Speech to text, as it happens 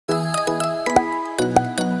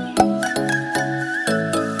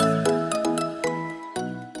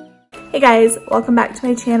guys, welcome back to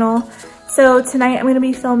my channel. So tonight I'm going to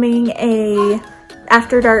be filming a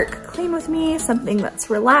after dark clean with me, something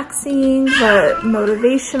that's relaxing but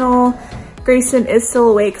motivational. Grayson is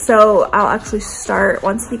still awake, so I'll actually start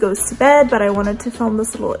once he goes to bed, but I wanted to film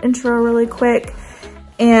this little intro really quick.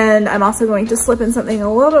 And I'm also going to slip in something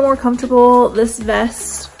a little bit more comfortable. This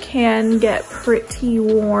vest can get pretty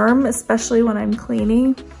warm, especially when I'm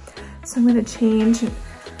cleaning. So I'm going to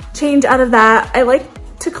change out of that. I like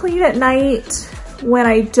to clean at night when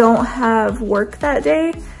I don't have work that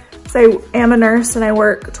day. So I am a nurse and I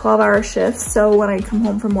work 12-hour shifts. So when I come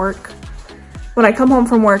home from work,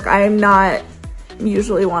 I'm not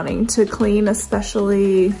usually wanting to clean,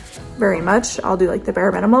 especially very much. I'll do like the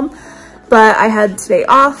bare minimum. But I had today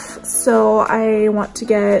off, so I want to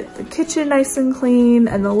get the kitchen nice and clean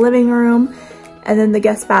and the living room and then the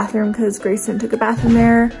guest bathroom because Grayson took a bath in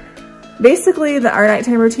there. Basically, our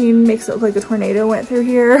nighttime routine makes it look like a tornado went through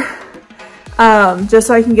here, just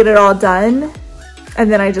so I can get it all done.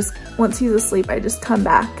 And then once he's asleep, I just come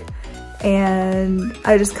back and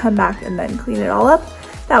then clean it all up.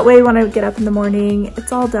 That way, when I get up in the morning,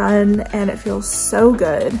 it's all done and it feels so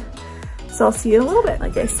good. So I'll see you in a little bit.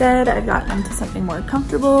 Like I said, I've gotten into something more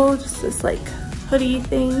comfortable, just this like hoodie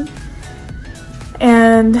thing.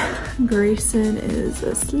 And Grayson is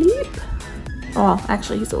asleep. Well,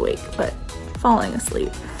 actually he's awake, but falling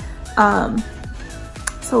asleep.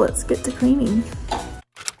 So let's get to cleaning.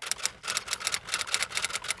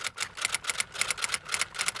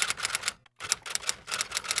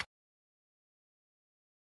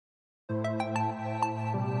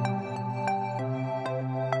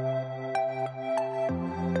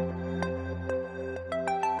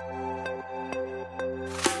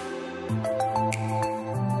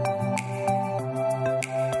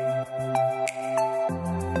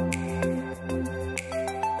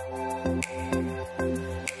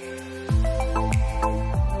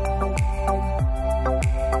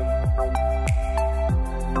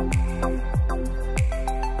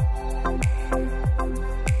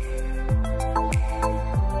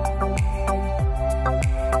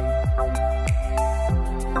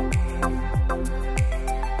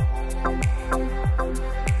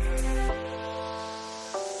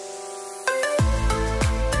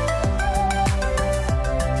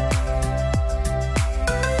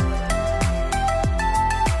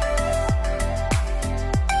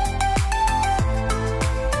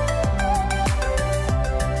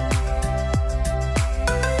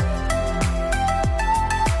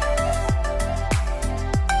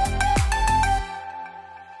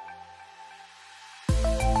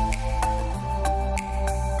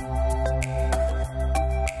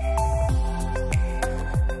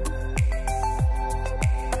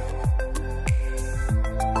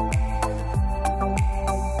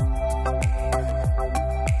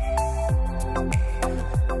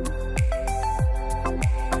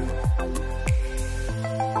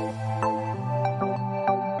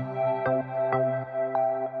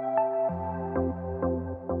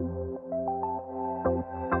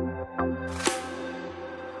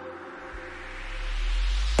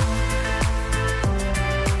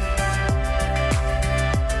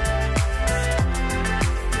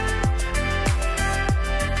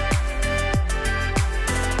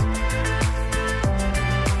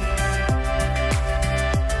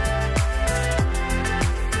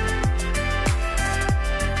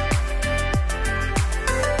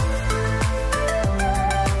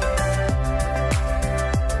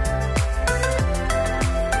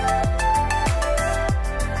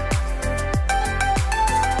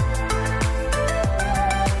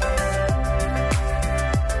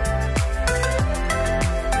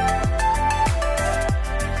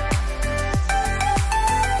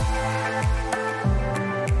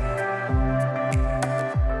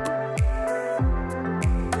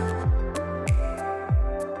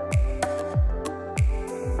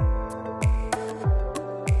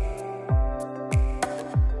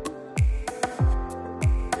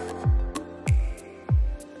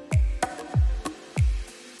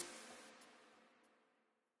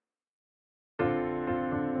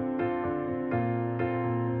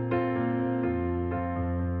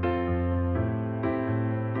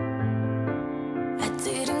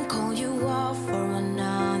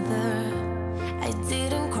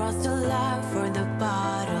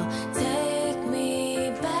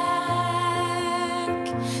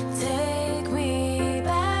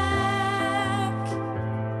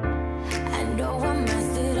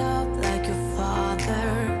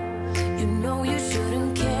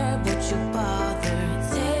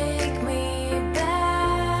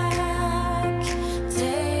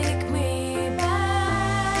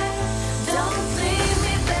 Don't leave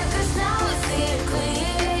me, baby.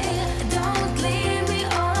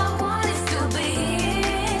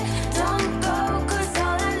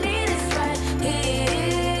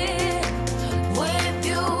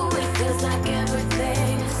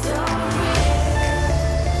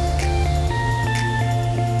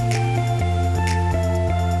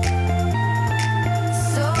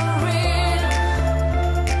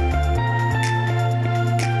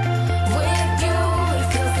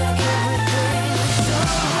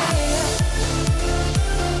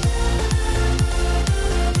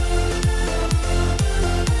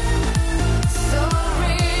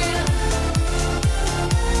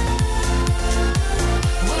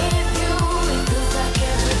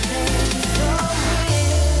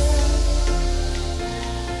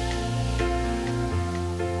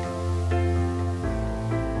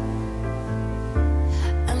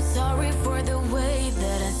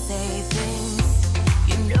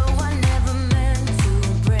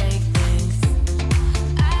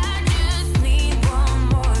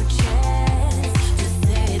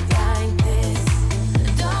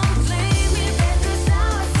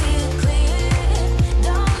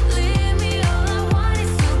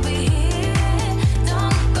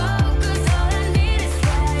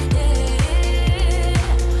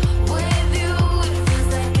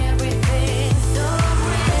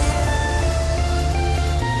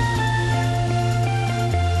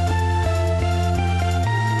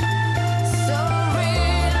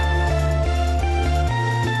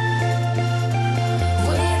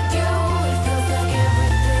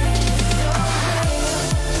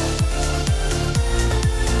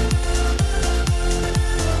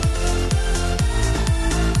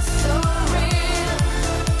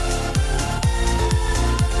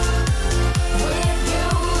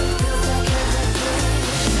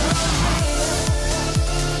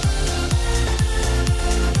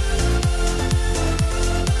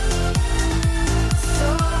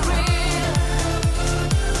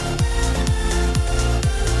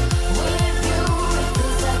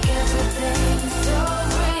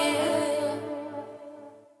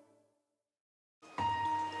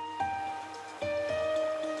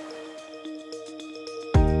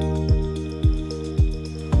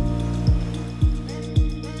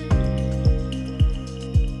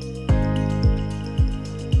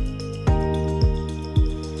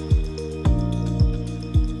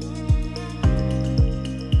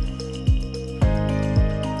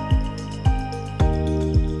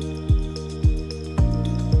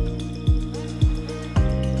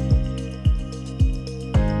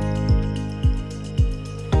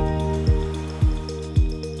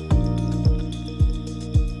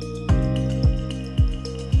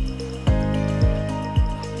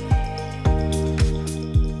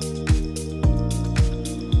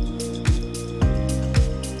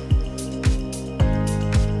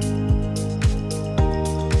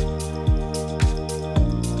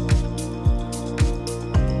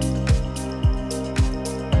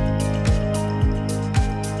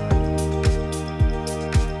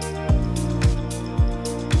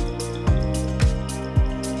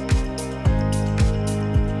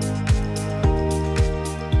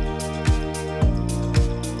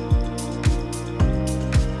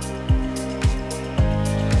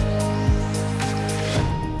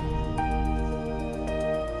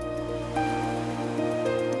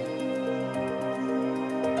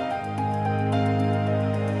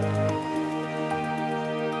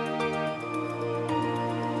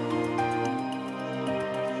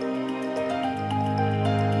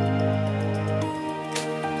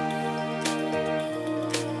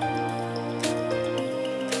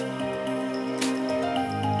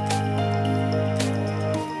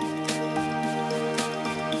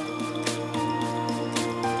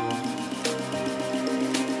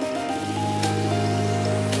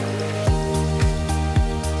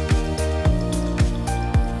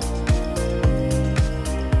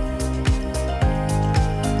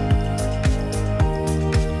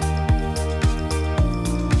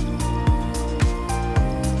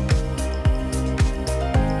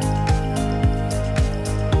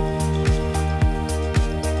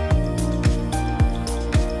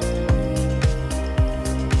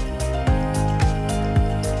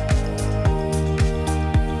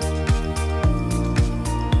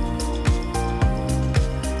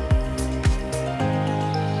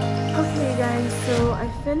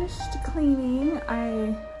 morning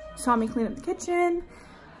I saw me clean up the kitchen,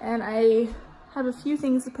 and I have a few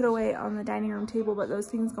things to put away on the dining room table, but those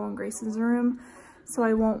things go in Grayson's room, so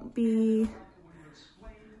I won't be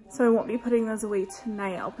putting those away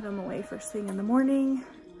tonight. I'll put them away first thing in the morning.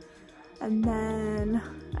 And then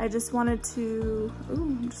I just wanted to,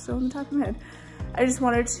 I'm just still on the top of my head.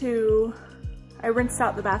 I rinsed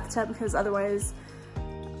out the bathtub because otherwise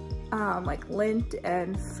like lint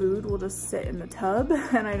and food will just sit in the tub,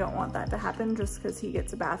 and I don't want that to happen just because he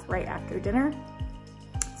gets a bath right after dinner.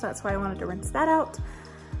 So that's why I wanted to rinse that out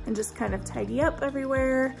and just kind of tidy up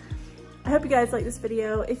everywhere. I hope you guys liked this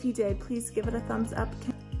video. If you did, please give it a thumbs up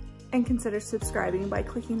and consider subscribing by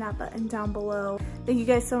clicking that button down below. Thank you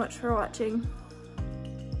guys so much for watching.